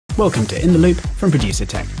Welcome to In the Loop from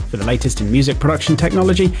Producertech for the latest in music production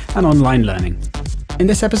technology and online learning. In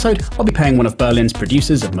this episode, I'll be paying one of Berlin's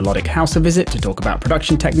producers of melodic house a visit to talk about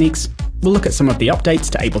production techniques. We'll look at some of the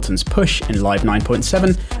updates to Ableton's Push in Live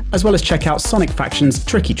 9.7, as well as check out Sonic Faction's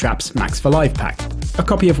Tricky Traps Max for Live pack, a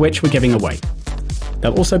copy of which we're giving away.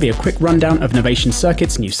 There'll also be a quick rundown of Novation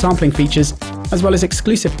Circuit's new sampling features, as well as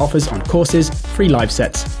exclusive offers on courses, free live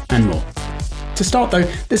sets, and more. To start though,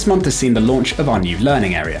 this month has seen the launch of our new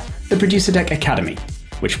learning area, the Producertech Academy,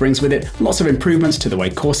 which brings with it lots of improvements to the way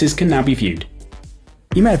courses can now be viewed.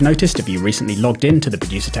 You may have noticed if you recently logged in to the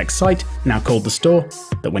Producertech site, now called the store,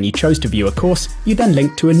 that when you chose to view a course, you then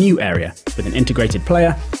linked to a new area with an integrated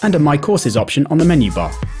player and a My Courses option on the menu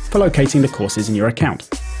bar for locating the courses in your account,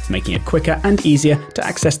 making it quicker and easier to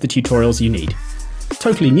access the tutorials you need.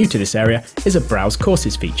 Totally new to this area is a Browse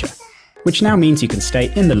Courses feature, which now means you can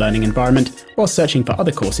stay in the learning environment while searching for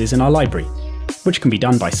other courses in our library, which can be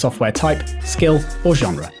done by software type, skill, or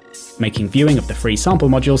genre, making viewing of the free sample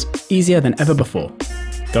modules easier than ever before.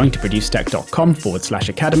 Going to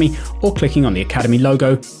producertech.com/academy or clicking on the Academy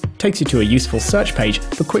logo takes you to a useful search page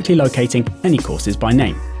for quickly locating any courses by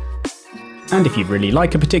name. And if you really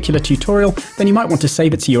like a particular tutorial, then you might want to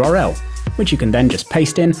save its URL, which you can then just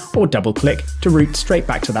paste in or double-click to route straight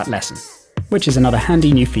back to that lesson, which is another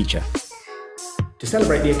handy new feature. To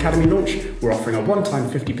celebrate the Academy launch, we're offering a one-time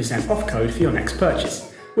 50% off code for your next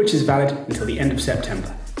purchase, which is valid until the end of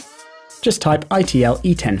September. Just type ITL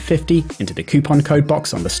E1050 into the coupon code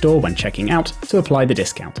box on the store when checking out to apply the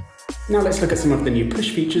discount. Now let's look at some of the new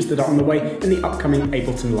push features that are on the way in the upcoming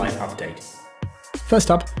Ableton Live update.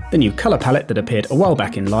 First up, the new colour palette that appeared a while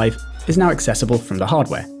back in Live is now accessible from the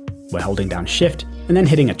hardware, where holding down Shift and then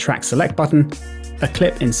hitting a track select button, a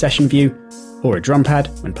clip in session view, or a drum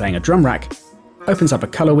pad when playing a drum rack, opens up a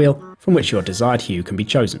colour wheel from which your desired hue can be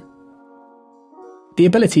chosen. The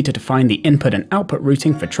ability to define the input and output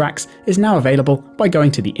routing for tracks is now available by going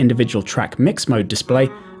to the individual track mix mode display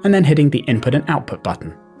and then hitting the input and output button,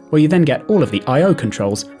 where you then get all of the I/O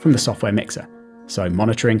controls from the software mixer, so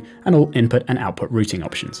monitoring and all input and output routing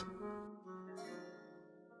options.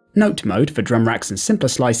 Note mode for drum racks and simpler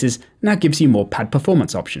slices now gives you more pad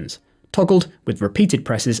performance options, toggled with repeated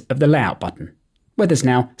presses of the layout button, where there's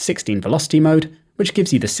now 16 velocity mode, which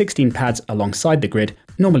gives you the 16 pads alongside the grid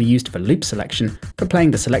normally used for loop selection for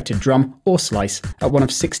playing the selected drum or slice at one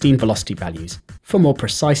of 16 velocity values for more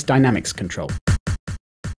precise dynamics control.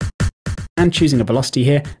 And choosing a velocity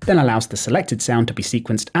here then allows the selected sound to be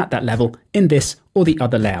sequenced at that level in this or the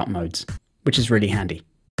other layout modes, which is really handy.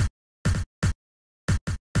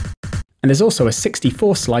 And there's also a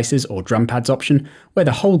 64 slices or drum pads option where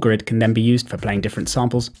the whole grid can then be used for playing different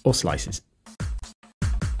samples or slices.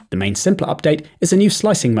 The main simpler update is a new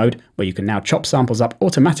slicing mode where you can now chop samples up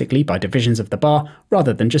automatically by divisions of the bar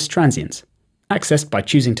rather than just transients, accessed by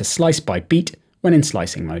choosing to slice by beat when in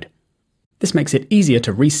slicing mode. This makes it easier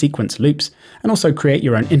to resequence loops and also create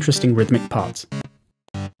your own interesting rhythmic parts.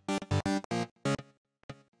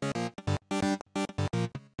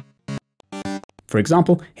 For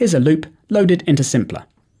example, here's a loop loaded into Simpler.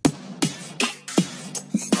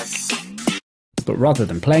 But rather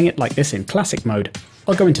than playing it like this in classic mode,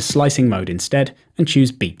 I'll go into slicing mode instead and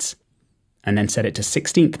choose beats, and then set it to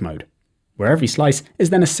 16th mode, where every slice is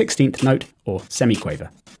then a 16th note or semiquaver.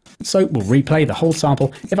 So we'll replay the whole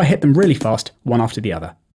sample if I hit them really fast, one after the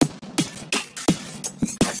other.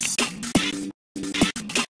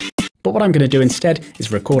 But what I'm going to do instead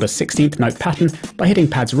is record a 16th note pattern by hitting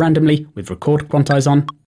pads randomly with record quantize on.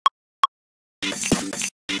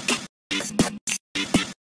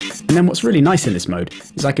 And then what's really nice in this mode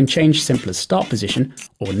is I can change Simpler's start position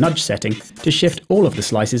or nudge setting to shift all of the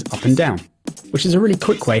slices up and down, which is a really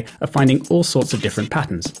quick way of finding all sorts of different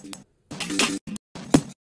patterns.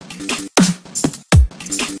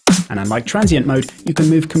 And unlike transient mode, you can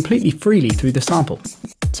move completely freely through the sample,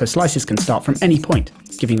 so slices can start from any point,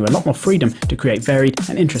 giving you a lot more freedom to create varied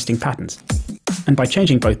and interesting patterns. And by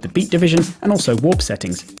changing both the beat division and also warp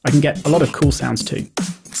settings, I can get a lot of cool sounds too.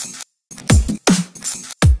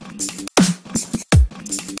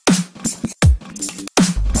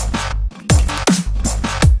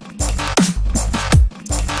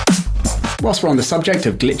 Whilst we're on the subject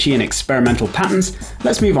of glitchy and experimental patterns,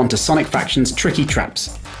 let's move on to Sonic Faction's Tricky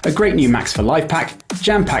Traps, a great new Max for Live pack,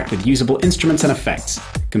 jam-packed with usable instruments and effects,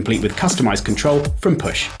 complete with customized control from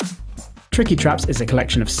Push. Tricky Traps is a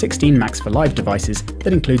collection of 16 Max for Live devices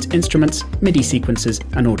that includes instruments, MIDI sequences,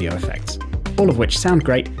 and audio effects, all of which sound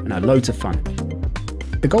great and are loads of fun.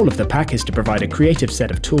 The goal of the pack is to provide a creative set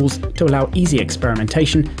of tools to allow easy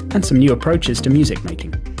experimentation and some new approaches to music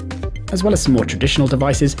making. as well as some more traditional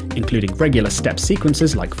devices, including regular step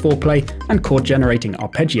sequencers like foreplay and chord-generating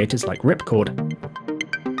arpeggiators like ripchord.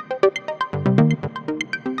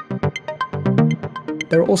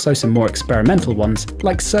 There are also some more experimental ones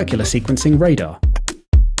like circular sequencing radar.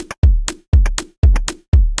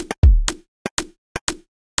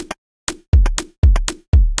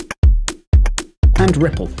 And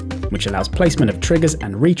ripple, which allows placement of triggers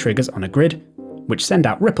and re-triggers on a grid, which send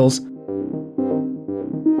out ripples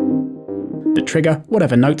that trigger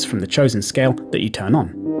whatever notes from the chosen scale that you turn on.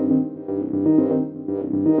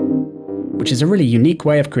 Which is a really unique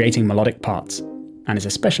way of creating melodic parts, and is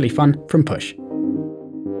especially fun from push.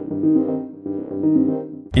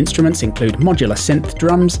 Instruments include modular synth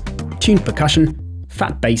drums, tuned percussion,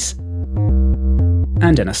 fat bass,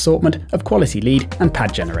 and an assortment of quality lead and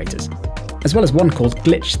pad generators, as well as one called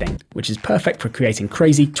Glitch Thing, which is perfect for creating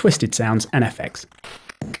crazy, twisted sounds and effects.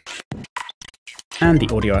 And the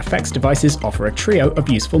audio effects devices offer a trio of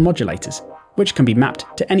useful modulators, which can be mapped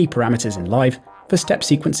to any parameters in Live for step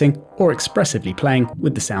sequencing or expressively playing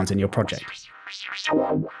with the sounds in your project.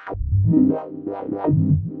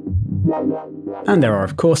 And there are,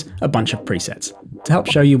 of course, a bunch of presets to help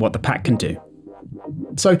show you what the pack can do.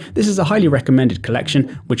 So this is a highly recommended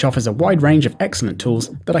collection which offers a wide range of excellent tools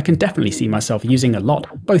that I can definitely see myself using a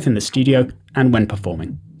lot, both in the studio and when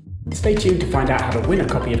performing. Stay tuned to find out how to win a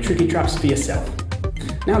copy of Tricky Traps for yourself.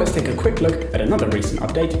 Now let's take a quick look at another recent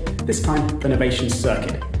update, this time the Novation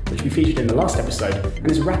Circuit, which we featured in the last episode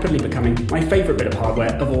and is rapidly becoming my favourite bit of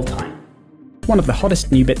hardware of all time. One of the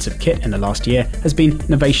hottest new bits of kit in the last year has been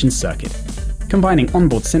Novation Circuit. Combining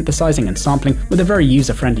onboard synthesizing and sampling with a very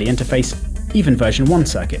user-friendly interface, even version 1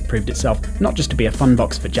 Circuit proved itself not just to be a fun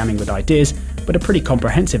box for jamming with ideas, but a pretty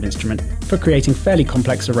comprehensive instrument for creating fairly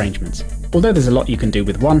complex arrangements. Although there's a lot you can do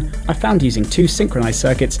with one, I found using 2 synchronized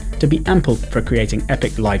circuits to be ample for creating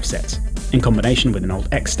epic live sets, in combination with an old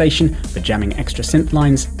X station for jamming extra synth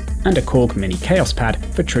lines, and a Korg mini Chaos pad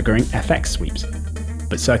for triggering FX sweeps.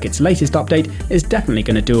 But Circuit's latest update is definitely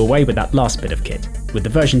going to do away with that last bit of kit. With the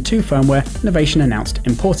version 2 firmware, Novation announced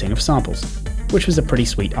importing of samples, which was a pretty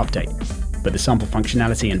sweet update. But the sample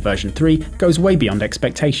functionality in version 3 goes way beyond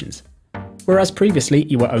expectations. Whereas previously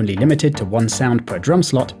you were only limited to 1 sound per drum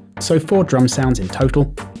slot, so 4 drum sounds in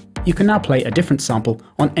total, you can now play a different sample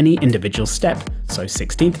on any individual step, so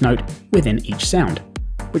 16th note within each sound,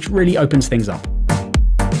 which really opens things up.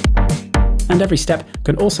 And every step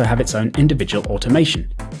can also have its own individual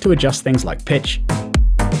automation to adjust things like pitch,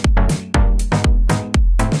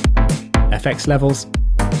 FX levels,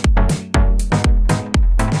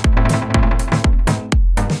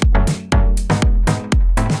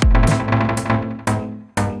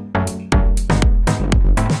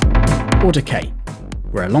 or decay,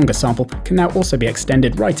 where a longer sample can now also be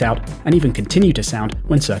extended right out and even continue to sound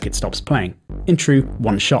when Circuit stops playing, in true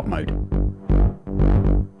one-shot mode.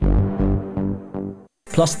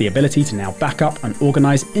 Plus, the ability to now back up and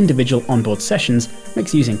organise individual onboard sessions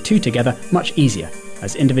makes using 2 together much easier,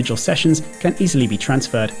 as individual sessions can easily be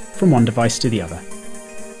transferred from one device to the other.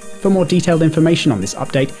 For more detailed information on this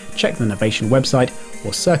update, check the Novation website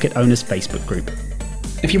or Circuit Owners Facebook group.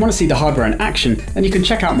 If you want to see the hardware in action, then you can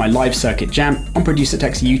check out my live Circuit jam on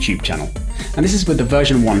Producertech's YouTube channel. And this is with the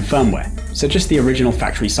version 1 firmware, so just the original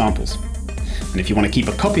factory samples. And if you want to keep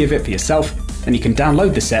a copy of it for yourself, then you can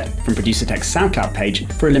download the set from Producertech's SoundCloud page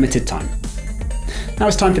for a limited time. Now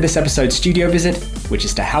it's time for this episode's studio visit, which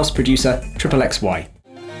is to house producer xxxy.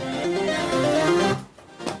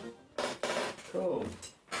 Cool.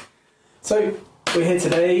 So we're here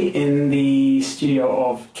today in the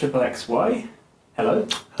studio of xxxy. Hello.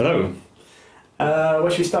 Hello.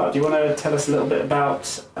 Where should we start? Do you want to tell us a little bit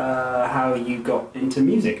about how you got into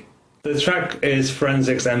music? The track is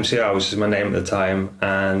Forensics MCR, which is my name at the time,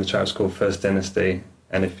 and the track's called First Dynasty.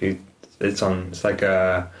 And it's like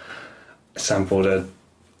a sampled a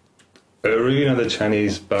uru, you know, the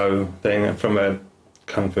Chinese bow thing from a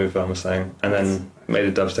kung fu film or something, and then made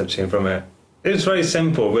a dubstep tune from it. It was very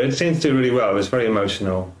simple, but it seemed to do really well. It was very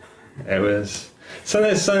emotional. It was something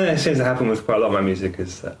that seems to happen with quite a lot of my music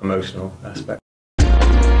is the emotional aspect.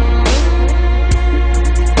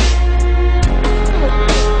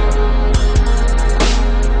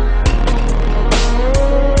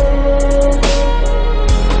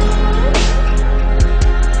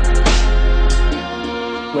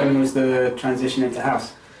 When was the transition into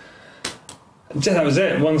house? Yeah, that was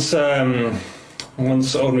it.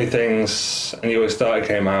 Once Ordinary Things and You Always Started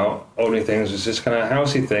came out, Ordinary Things was just kind of a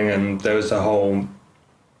housey thing, and there was a whole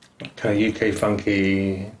kind of UK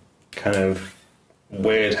funky, kind of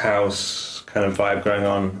weird house kind of vibe going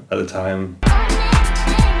on at the time.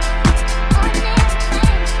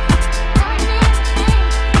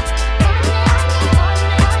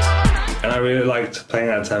 really liked playing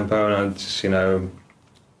that tempo, and I just,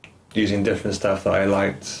 using different stuff that I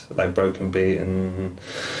liked, like broken beat and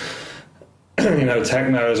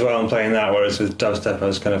techno as well, and playing that. Whereas with dubstep, I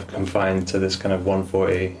was kind of confined to this kind of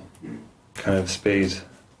 140 kind of speed.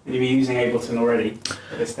 Were you using Ableton already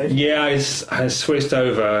at this stage? Yeah, I switched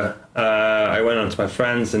over. I went on to my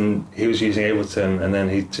friends, and he was using Ableton, and then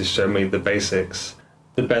he just showed me the basics.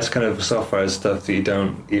 The best kind of software is stuff that you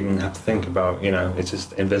don't even have to think about, it's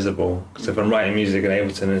just invisible. Because if I'm writing music in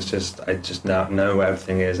Ableton, I just now know where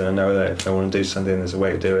everything is, and I know that if I want to do something, there's a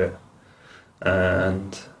way to do it.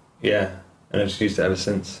 And I've just used it ever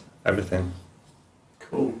since, everything.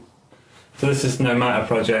 Cool. So this is No Matter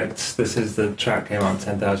project. This is the track came out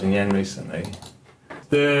 10,000 yen recently.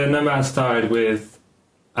 The No Matter started with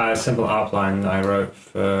a simple outline that I wrote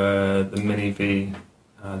for the Mini V,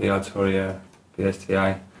 the Arturia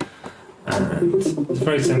VSTi, and it's a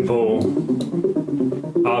very simple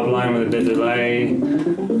outline with a bit of delay,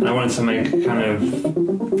 and I wanted to make a kind of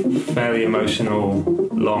fairly emotional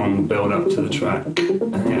long build up to the track,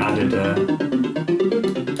 and I added a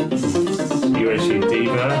UHD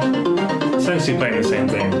Diva, essentially playing the same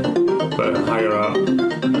thing but higher up,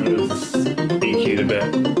 and it's EQ'd a bit,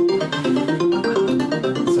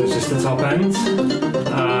 so it's just the top end,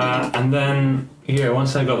 and then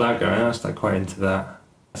once I got that going, I was quite into that.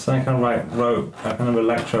 So I kind of wrote a kind of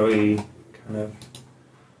electro-y kind of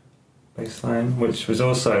bass line, which was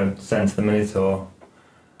also sent to the Minitor.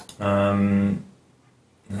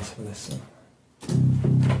 That's for this one.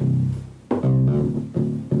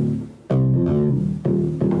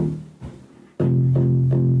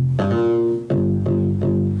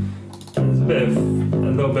 There's a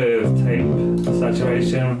little bit of tape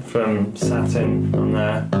saturation from satin on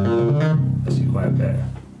there. Actually quite a bit.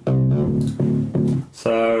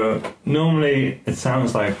 So normally it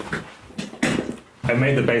sounds like I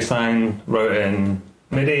made the bass line, wrote it in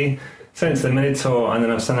MIDI, sent it to the Minitor, and then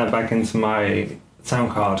I've sent that back into my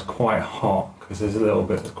sound card quite hot because there's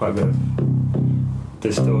quite a bit of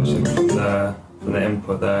distortion from the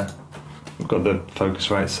input there. We've got the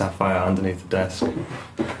Focusrite Sapphire underneath the desk,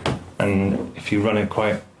 and if you run it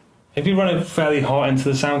fairly hot into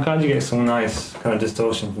the sound card, you get some nice kind of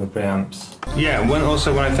distortion from the preamps. Yeah, when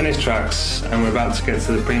I finish tracks and we're about to get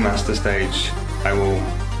to the pre-master stage, I will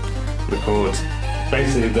record.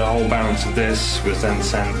 Basically, the whole balance of this was then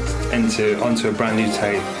sent onto a brand new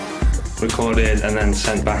tape, recorded, and then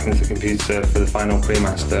sent back into the computer for the final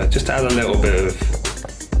pre-master, just to add a little bit of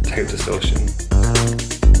tape distortion.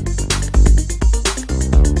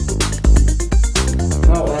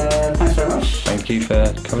 Well, thanks very much. Thank you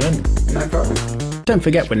for coming in. No problem. Don't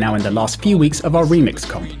forget we're now in the last few weeks of our remix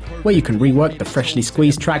comp, where you can rework the freshly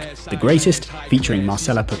squeezed track, The Greatest, featuring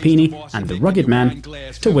Marcella Pupini and The Rugged Man,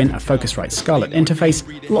 to win a Focusrite Scarlett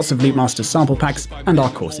interface, lots of Loopmaster sample packs, and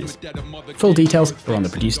our courses. Full details are on the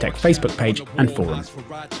Producertech Facebook page and forum.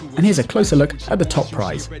 And here's a closer look at the top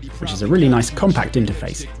prize, which is a really nice compact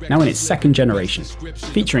interface, now in its second generation,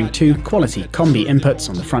 featuring 2 quality combi inputs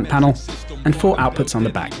on the front panel and 4 outputs on the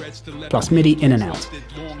back, plus MIDI in and out.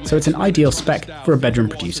 So it's an ideal spec for a bedroom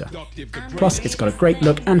producer. Plus, it's got a great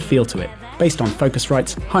look and feel to it, based on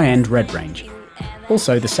Focusrite's high-end Red range.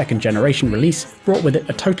 Also, the second generation release brought with it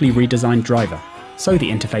a totally redesigned driver, so the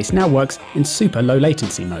interface now works in super low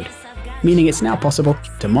latency mode, meaning it's now possible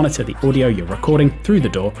to monitor the audio you're recording through the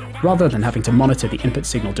DAW rather than having to monitor the input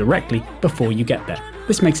signal directly before you get there.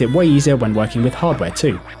 This makes it way easier when working with hardware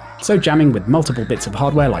too. So jamming with multiple bits of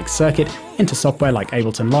hardware like Circuit into software like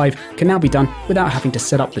Ableton Live can now be done without having to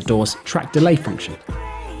set up the DAW's track delay function.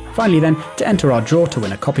 Finally then, to enter our draw to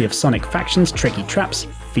win a copy of Sonic Faction's Tricky Traps,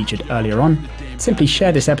 featured earlier on, simply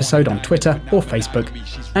share this episode on Twitter or Facebook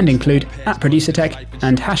and include @Producertech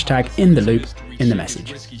and #InTheLoop in the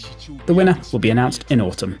message. The winner will be announced in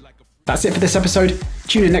autumn. That's it for this episode.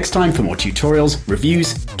 Tune in next time for more tutorials,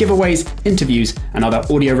 reviews, giveaways, interviews, and other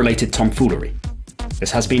audio-related tomfoolery.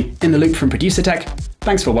 This has been In the Loop from Producertech.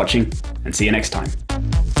 Thanks for watching, and see you next time.